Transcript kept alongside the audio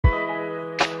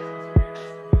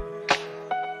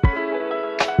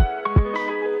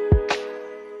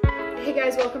Hey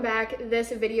guys, welcome back.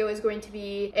 This video is going to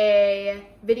be a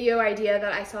video idea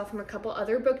that I saw from a couple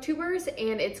other booktubers,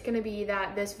 and it's going to be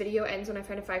that this video ends when I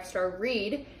find a 5-star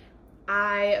read.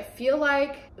 I feel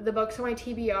like the books on my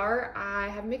TBR, I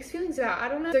have mixed feelings about. I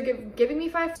don't know if they're giving me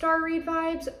 5-star read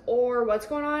vibes or what's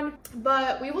going on,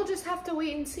 but we will just have to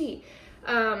wait and see.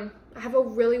 I have a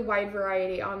really wide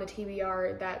variety on the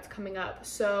TBR that's coming up,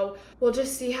 so we'll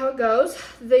just see how it goes.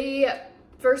 The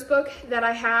first book that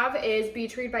I have is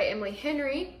Beach Read by Emily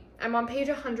Henry. I'm on page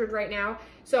 100 right now,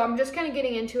 so I'm just kind of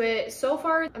getting into it. So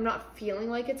far, I'm not feeling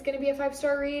like it's going to be a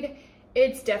 5-star read.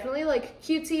 It's definitely like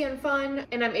cutesy and fun,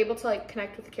 and I'm able to like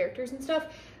connect with the characters and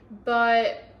stuff,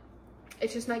 but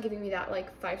it's just not giving me that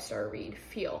like 5-star read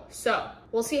feel. So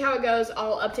we'll see how it goes.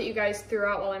 I'll update you guys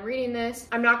throughout while I'm reading this.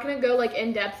 I'm not going to go like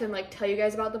in depth and like tell you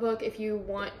guys about the book. If you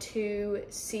want to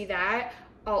see that,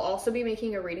 I'll also be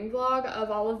making a reading vlog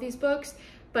of all of these books,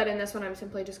 but in this one I'm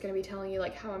simply just going to be telling you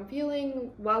like how I'm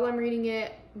feeling while I'm reading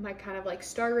it, my kind of like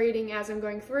star rating as I'm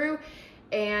going through,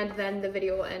 and then the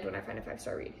video will end when I find a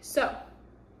 5-star read. So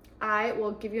I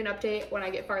will give you an update when I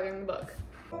get farther in the book.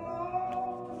 All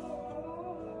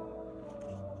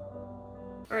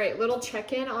right, little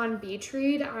check-in on Beach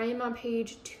Read. I am on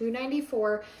page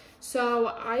 294, so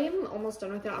I am almost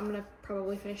done with it. I'm gonna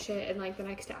probably finish it in like the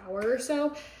next hour or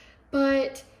so,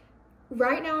 but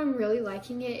right now I'm really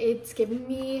liking it. It's giving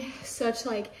me such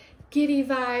like giddy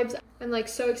vibes. I'm like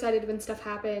so excited when stuff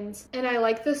happens, and I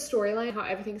like the storyline, how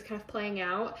everything's kind of playing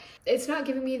out. It's not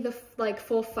giving me the like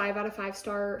full 5 out of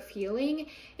 5-star feeling.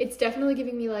 It's definitely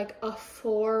giving me like a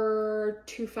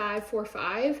 4.25,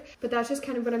 4.5, but that's just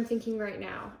kind of what I'm thinking right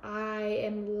now. I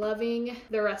am loving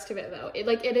the rest of it though.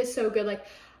 It is so good. Like,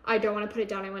 I don't want to put it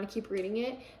down. I want to keep reading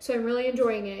it. So I'm really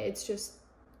enjoying it. It's just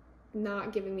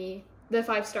not giving me the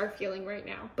 5-star feeling right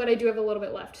now, but I do have a little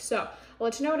bit left, so I'll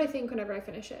let you know what I think whenever I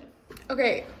finish it.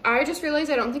 Okay, I just realized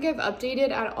I don't think I've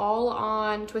updated at all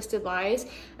on Twisted Lies.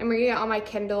 I'm reading it on my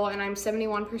Kindle and I'm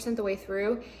 71% the way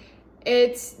through.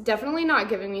 It's definitely not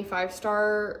giving me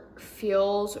 5-star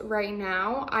feels right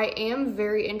now. I am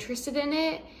very interested in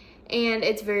it and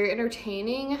it's very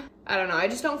entertaining. I don't know, I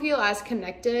just don't feel as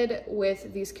connected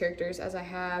with these characters as I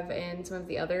have in some of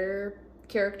the other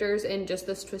characters in just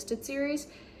this Twisted series.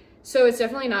 So it's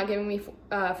definitely not giving me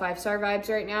 5-star vibes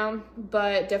right now,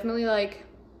 but definitely like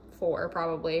 4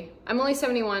 probably. I'm only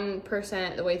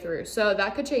 71% the way through, so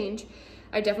that could change.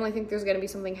 I definitely think there's gonna be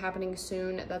something happening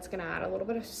soon that's gonna add a little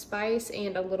bit of spice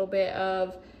and a little bit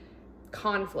of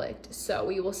conflict. So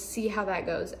we will see how that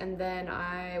goes, and then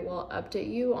I will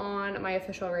update you on my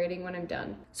official rating when I'm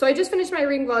done. So I just finished my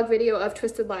reading vlog video of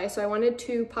Twisted Lies, so I wanted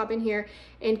to pop in here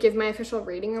and give my official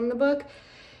rating on the book.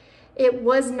 It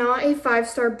was not a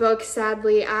 5-star book,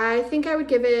 sadly. I think I would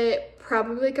give it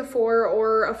probably like a 4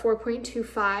 or a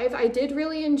 4.25. I did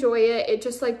really enjoy it. It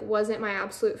just like wasn't my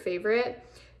absolute favorite.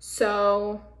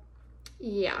 So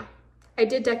yeah, I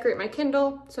did decorate my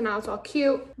Kindle, so now it's all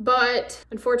cute. But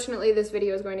unfortunately, this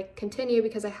video is going to continue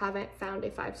because I haven't found a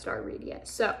 5-star read yet.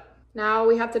 So now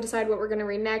we have to decide what we're gonna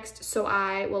read next. So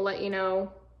I will let you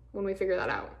know when we figure that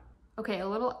out. Okay, a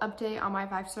little update on my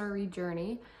 5-star read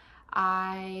journey.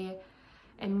 I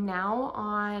am now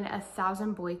on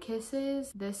 1,000 Boy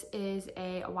Kisses. This is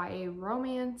a YA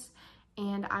romance,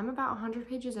 and I'm about 100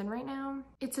 pages in right now.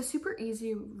 It's a super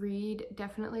easy read,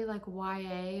 definitely like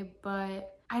YA,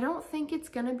 but I don't think it's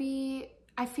gonna be,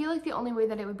 I feel like the only way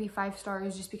that it would be 5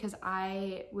 stars is just because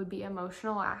I would be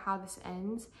emotional at how this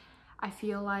ends. I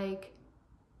feel like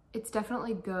it's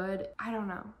definitely good. I don't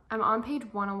know. I'm on page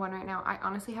 101 right now. I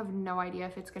honestly have no idea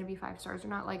if it's gonna be 5 stars or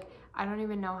not. Like, I don't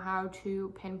even know how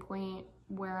to pinpoint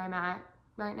where I'm at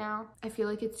right now. I feel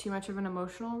like it's too much of an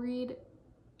emotional read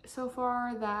so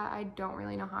far that I don't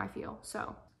really know how I feel.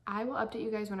 So I will update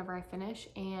you guys whenever I finish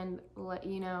and let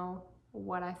you know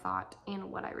what I thought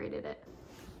and what I rated it.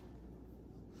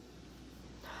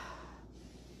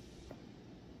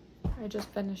 I just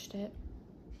finished it.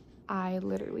 I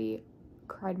literally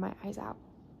cried my eyes out.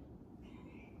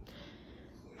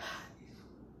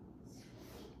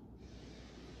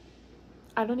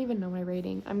 I don't even know my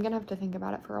rating. I'm gonna have to think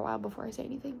about it for a while before I say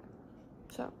anything.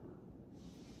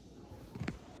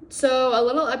 So a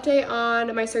little update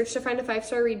on my search to find a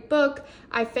 5-star read book.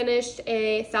 I finished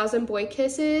 1,000 Boy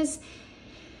Kisses,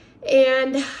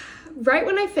 and right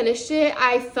when I finished it,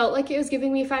 I felt like it was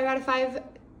giving me 5 out of 5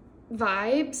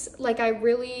 vibes. Like, I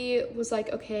really was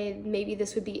like, okay, maybe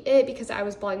this would be it, because I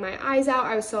was bawling my eyes out.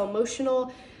 I was so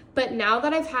emotional. But now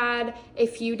that I've had a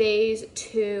few days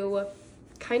to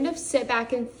kind of sit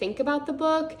back and think about the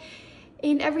book,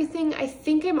 and everything. I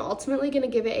think I'm ultimately gonna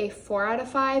give it a 4 out of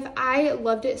 5. I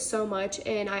loved it so much,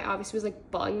 and I obviously was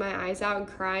like bawling my eyes out and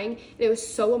crying, and it was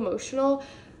so emotional,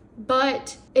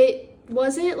 but it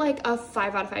wasn't like a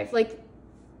 5 out of 5. Like,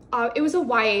 it was a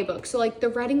YA book, so like the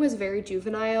writing was very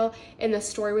juvenile and the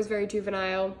story was very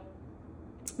juvenile,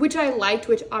 which I liked,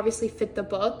 which obviously fit the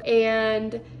book,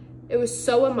 and it was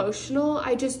so emotional.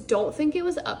 I just don't think it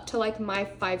was up to like my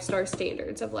 5-star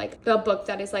standards of like the book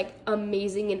that is like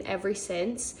amazing in every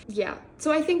sense. Yeah,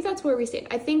 so I think that's where we stand.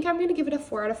 I think I'm gonna give it a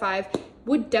 4 out of 5.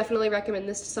 Would definitely recommend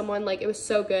this to someone. Like, it was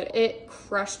so good. It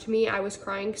crushed me. I was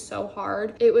crying so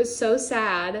hard. It was so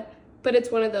sad, but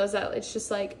it's one of those that it's just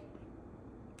like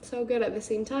so good at the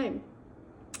same time.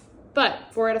 But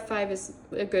 4 out of 5 is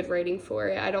a good rating for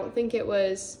it. I don't think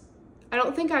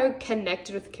I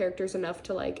connected with the characters enough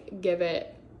to like give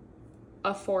it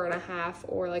a 4.5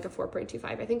 or like a 4.25.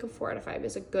 I think a 4 out of 5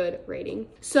 is a good rating.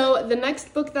 So the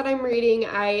next book that I'm reading,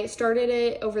 I started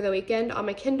it over the weekend on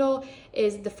my Kindle,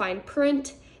 is The Fine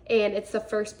Print, and it's the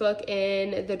first book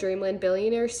in the Dreamland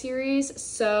Billionaire series.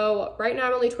 So right now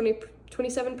I'm only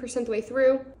 27% the way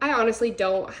through. I honestly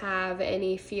don't have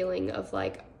any feeling of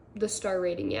like the star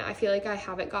rating yet. I feel like I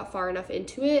haven't got far enough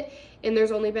into it, and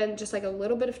there's only been just like a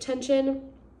little bit of tension.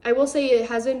 I will say it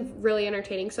has been really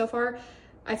entertaining so far.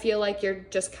 I feel like we're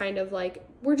just kind of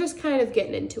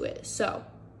getting into it. So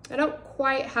I don't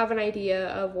quite have an idea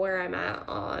of where I'm at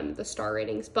on the star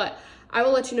ratings, but I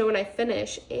will let you know when I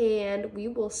finish, and we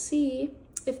will see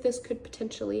if this could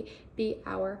potentially be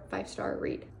our 5-star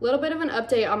read. A little bit of an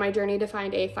update on my journey to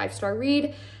find a 5-star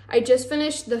read. I just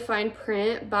finished The Fine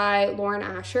Print by Lauren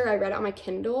Asher. I read it on my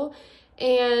Kindle,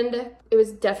 and it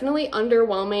was definitely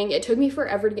underwhelming. It took me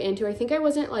forever to get into. I think I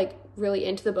wasn't like really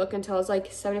into the book until I was like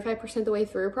 75% the way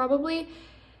through probably.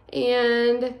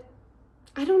 And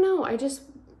I don't know, I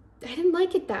didn't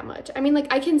like it that much. I mean,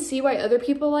 like, I can see why other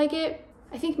people like it.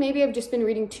 I think maybe I've just been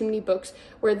reading too many books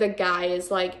where the guy is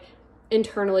like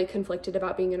internally conflicted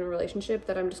about being in a relationship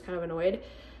that I'm just kind of annoyed.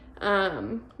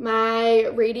 My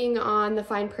rating on The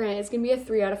Fine Print is gonna be a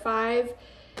 3 out of 5.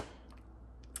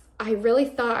 I really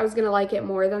thought I was gonna like it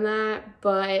more than that,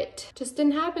 but just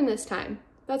didn't happen this time.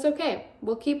 That's okay.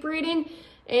 We'll keep reading,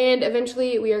 and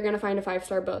eventually we are gonna find a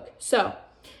 5-star book. So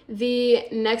the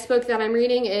next book that I'm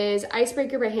reading is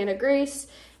Icebreaker by Hannah Grace,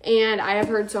 and I have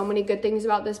heard so many good things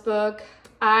about this book.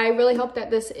 I really hope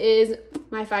that this is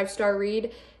my 5-star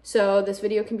read, so this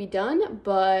video can be done,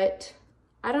 but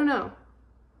I don't know.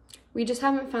 We just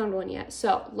haven't found one yet.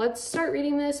 So let's start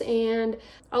reading this, and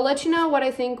I'll let you know what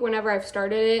I think whenever I've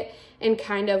started it and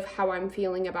kind of how I'm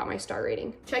feeling about my star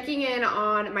rating. Checking in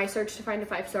on my search to find a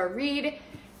 5-star read,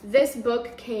 this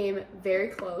book came very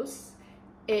close.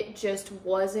 It just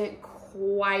wasn't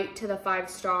quite to the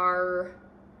 5-star,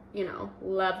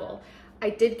 level. I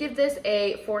did give this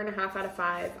a 4.5 out of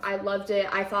 5. I loved it.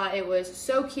 I thought it was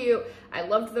so cute. I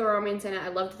loved the romance in it. I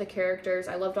loved the characters.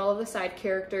 I loved all of the side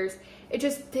characters. It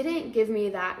just didn't give me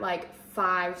that like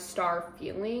 5-star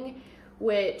feeling,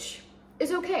 which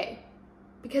is okay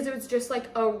because it was just like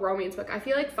a romance book. I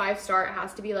feel like 5-star, it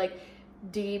has to be like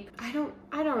deep. I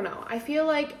don't know. I feel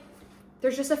like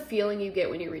there's just a feeling you get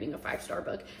when you're reading a 5-star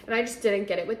book, and I just didn't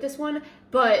get it with this one,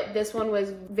 but this one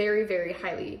was very, very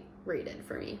highly rated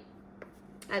for me.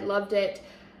 I loved it.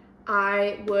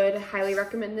 I would highly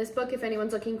recommend this book if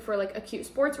anyone's looking for like a cute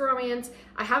sports romance.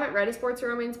 I haven't read a sports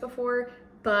romance before,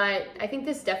 but I think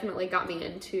this definitely got me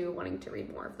into wanting to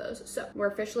read more of those. So we're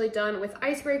officially done with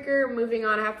Icebreaker. Moving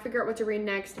on, I have to figure out what to read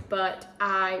next, but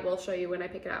I will show you when I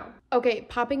pick it out. Okay,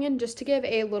 popping in just to give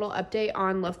a little update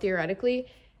on Love Theoretically.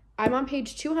 I'm on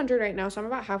page 200 right now, so I'm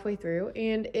about halfway through,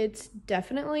 and it's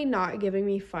definitely not giving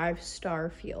me 5-star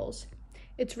feels.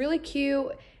 It's really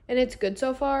cute and it's good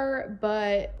so far,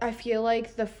 but I feel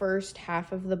like the first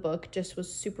half of the book just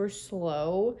was super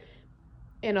slow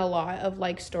in a lot of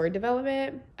like story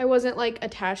development. I wasn't like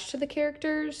attached to the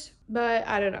characters, but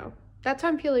I don't know. That's how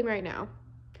I'm feeling right now.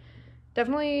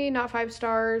 Definitely not 5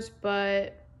 stars,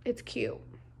 but it's cute.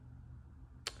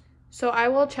 So I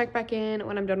will check back in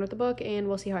when I'm done with the book and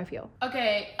we'll see how I feel.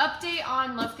 Okay, update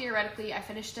on Love Theoretically. I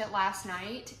finished it last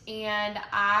night and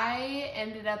I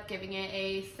ended up giving it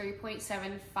a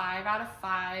 3.75 out of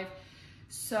 5.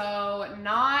 So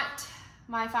not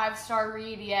my 5-star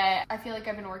read yet. I feel like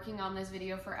I've been working on this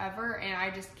video forever and I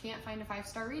just can't find a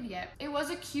 5-star read yet. It was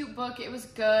a cute book. It was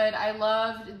good. I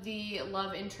loved the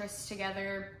love interests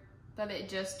together, but it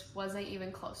just wasn't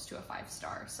even close to a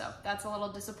 5-star, so that's a little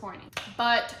disappointing.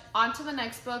 But on to the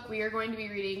next book. We are going to be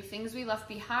reading Things We Left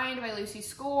Behind by Lucy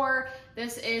Score.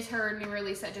 This is her new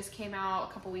release that just came out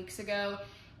a couple weeks ago,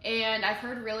 and I've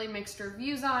heard really mixed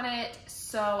reviews on it,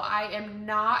 so I am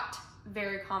not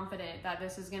very confident that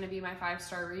this is gonna be my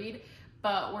 5-star read,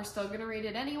 but we're still gonna read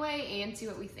it anyway and see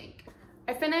what we think.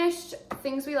 I finished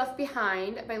Things We Left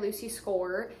Behind by Lucy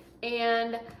Score,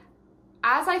 and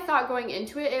as I thought going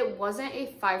into it, it wasn't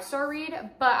a 5-star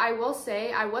read, but I will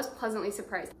say I was pleasantly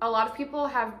surprised. A lot of people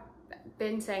have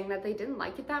been saying that they didn't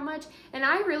like it that much, and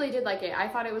I really did like it. I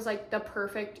thought it was like the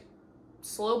perfect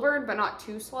slow burn, but not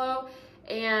too slow,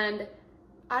 and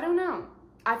I don't know.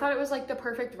 I thought it was like the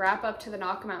perfect wrap up to the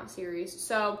Knock 'Em Out series.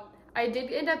 So I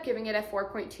did end up giving it a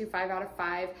 4.25 out of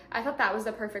 5. I thought that was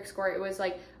the perfect score. It was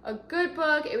like a good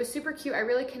book. It was super cute. I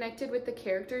really connected with the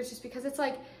characters just because it's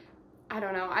like, I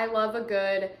don't know, I love a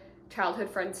good childhood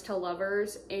friends to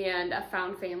lovers and a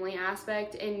found family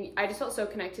aspect, and I just felt so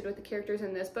connected with the characters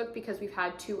in this book because we've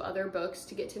had 2 other books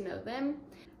to get to know them.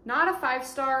 Not a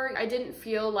 5-star. I didn't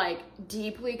feel like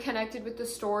deeply connected with the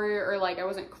story, or like I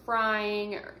wasn't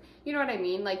crying, or you know what I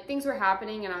mean? Like things were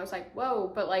happening and I was like,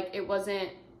 whoa, but like I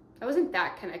wasn't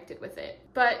that connected with it.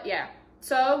 But yeah,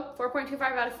 so 4.25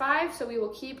 out of 5. So we will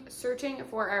keep searching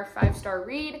for our 5-star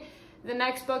read. The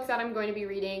next book that I'm going to be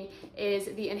reading is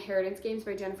The Inheritance Games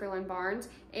by Jennifer Lynn Barnes.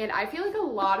 And I feel like a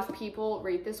lot of people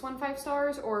rate this one 5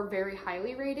 stars or very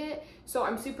highly rate it. So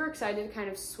I'm super excited to kind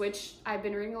of switch. I've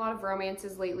been reading a lot of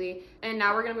romances lately, and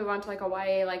now we're gonna move on to like a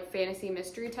YA, like fantasy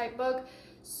mystery type book.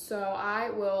 So I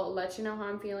will let you know how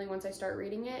I'm feeling once I start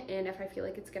reading it, and if I feel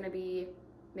like it's gonna be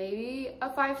maybe a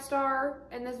 5-star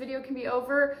and this video can be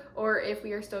over, or if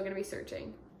we are still gonna be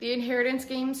searching. The Inheritance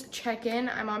Games check-in,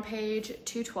 I'm on page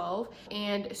 212,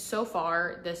 and so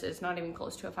far, this is not even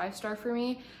close to a 5-star for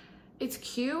me. It's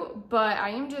cute, but I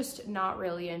am just not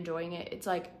really enjoying it. It's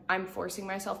like I'm forcing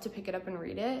myself to pick it up and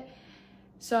read it.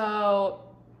 So,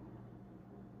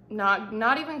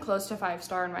 not even close to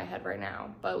 5-star in my head right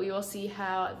now, but we will see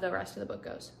how the rest of the book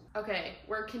goes. Okay,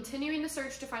 we're continuing the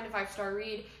search to find a 5-star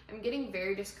read. I'm getting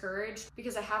very discouraged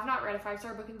because I have not read a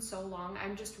 5-star book in so long.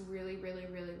 I'm just really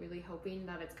hoping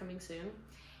that it's coming soon.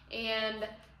 And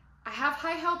I have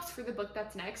high hopes for the book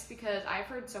that's next because I've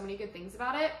heard so many good things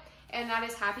about it, and that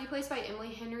is Happy Place by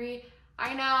Emily Henry.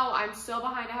 I know, I'm so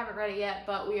behind, I haven't read it yet,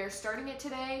 but we are starting it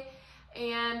today,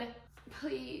 and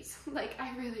please, like,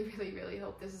 I really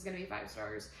hope this is gonna be 5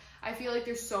 stars. I feel like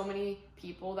there's so many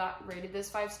people that rated this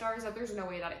 5 stars that there's no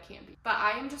way that it can't be. But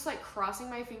I am just like crossing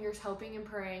my fingers, hoping and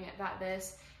praying that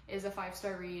this is a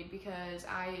 5-star read because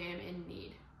I am in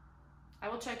need. I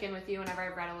will check in with you whenever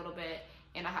I've read a little bit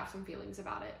and I have some feelings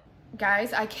about it.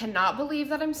 Guys, I cannot believe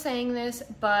that I'm saying this,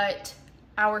 but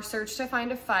our search to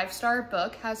find a 5-star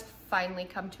book has finally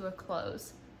come to a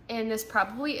close. And this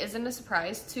probably isn't a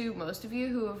surprise to most of you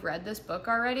who have read this book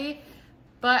already,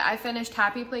 but I finished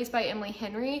Happy Place by Emily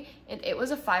Henry, and it was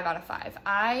a 5 out of 5.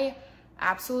 I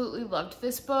absolutely loved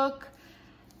this book.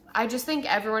 I just think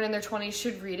everyone in their 20s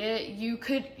should read it.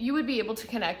 You would be able to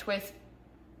connect with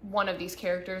one of these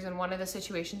characters and one of the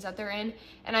situations that they're in,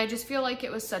 and I just feel like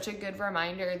it was such a good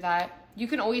reminder that you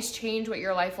can always change what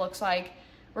your life looks like,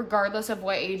 regardless of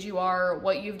what age you are,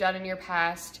 what you've done in your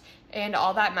past, and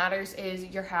all that matters is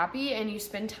you're happy and you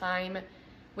spend time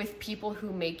with people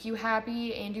who make you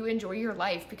happy and you enjoy your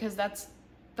life, because that's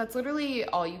literally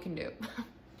all you can do.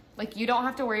 Like, you don't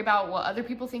have to worry about what other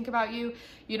people think about you.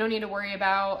 You don't need to worry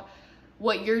about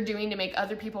what you're doing to make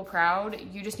other people proud.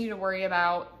 You just need to worry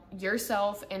about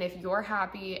yourself and if you're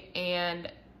happy,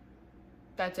 and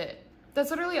that's it. That's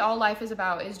literally all life is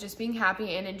about, is just being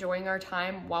happy and enjoying our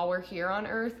time while we're here on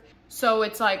earth. So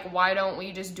it's like, why don't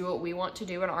we just do what we want to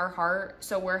do in our heart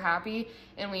so we're happy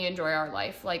and we enjoy our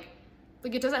life? Like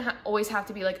it doesn't always have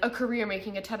to be like a career,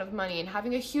 making a ton of money and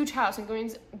having a huge house and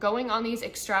going on these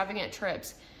extravagant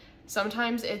trips.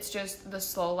 Sometimes it's just the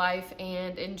slow life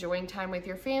and enjoying time with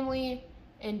your family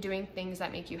and doing things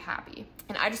that make you happy.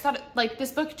 And I just thought, like,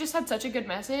 this book just had such a good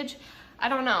message. I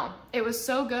don't know. It was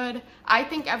so good. I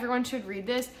think everyone should read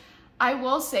this. I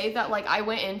will say that, like, I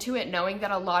went into it knowing that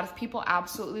a lot of people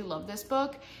absolutely love this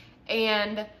book.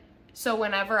 And so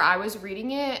whenever I was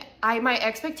reading it, my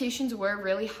expectations were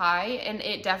really high, and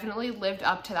it definitely lived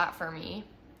up to that for me.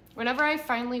 Whenever I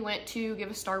finally went to give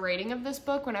a star rating of this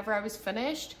book, whenever I was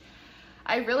finished,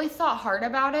 I really thought hard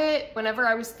about it. Whenever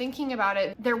I was thinking about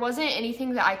it, there wasn't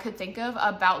anything that I could think of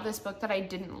about this book that I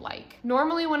didn't like.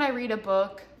 Normally when I read a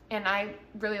book and I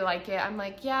really like it, I'm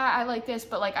like, yeah, I like this,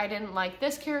 but like I didn't like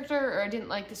this character, or I didn't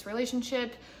like this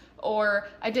relationship, or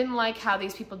I didn't like how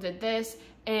these people did this.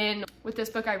 And with this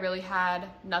book, I really had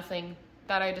nothing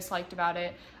that I disliked about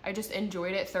it. I just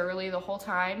enjoyed it thoroughly the whole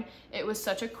time. It was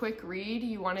such a quick read.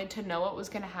 You wanted to know what was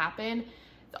going to happen.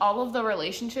 All of the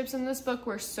relationships in this book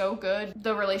were so good.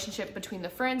 The relationship between the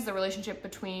friends, the relationship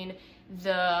between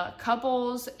the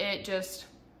couples,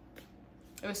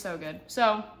 It was so good.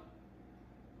 So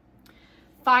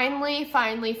finally,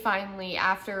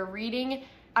 after reading,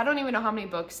 I don't even know how many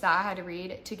books that I had to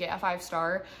read to get a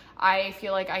 5-star. I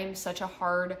feel like I'm such a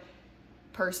hard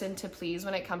person to please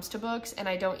when it comes to books, and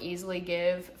I don't easily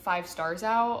give 5 stars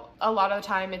out. A lot of the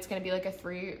time it's gonna be like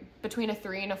between a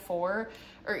 3 and a 4,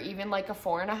 or even like a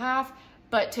 4.5.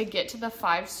 But to get to the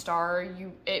 5-star,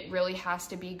 it really has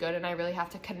to be good, and I really have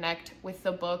to connect with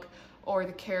the book or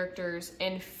the characters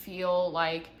and feel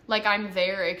like I'm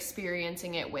there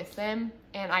experiencing it with them,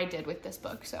 and I did with this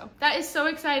book. So that is so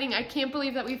exciting. I can't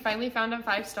believe that we finally found a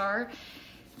 5-star.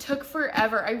 Took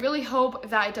forever. I really hope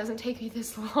that it doesn't take me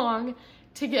this long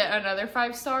to get another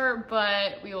 5-star,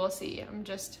 but we will see.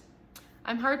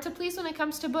 I'm hard to please when it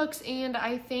comes to books, and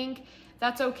I think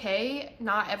that's okay.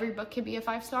 Not every book can be a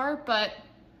 5-star, but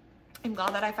I'm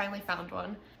glad that I finally found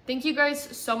one. Thank you guys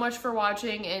so much for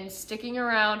watching and sticking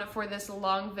around for this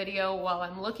long video while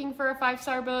I'm looking for a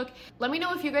 5-star book. Let me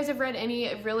know if you guys have read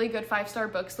any really good 5-star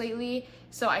books lately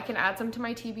so I can add some to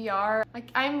my TBR. Like,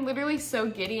 I'm literally so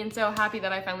giddy and so happy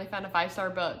that I finally found a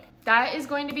 5-star book. That is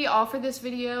going to be all for this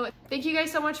video. Thank you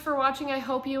guys so much for watching. I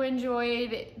hope you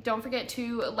enjoyed. Don't forget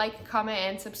to like, comment,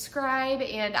 and subscribe,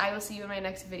 and I will see you in my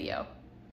next video.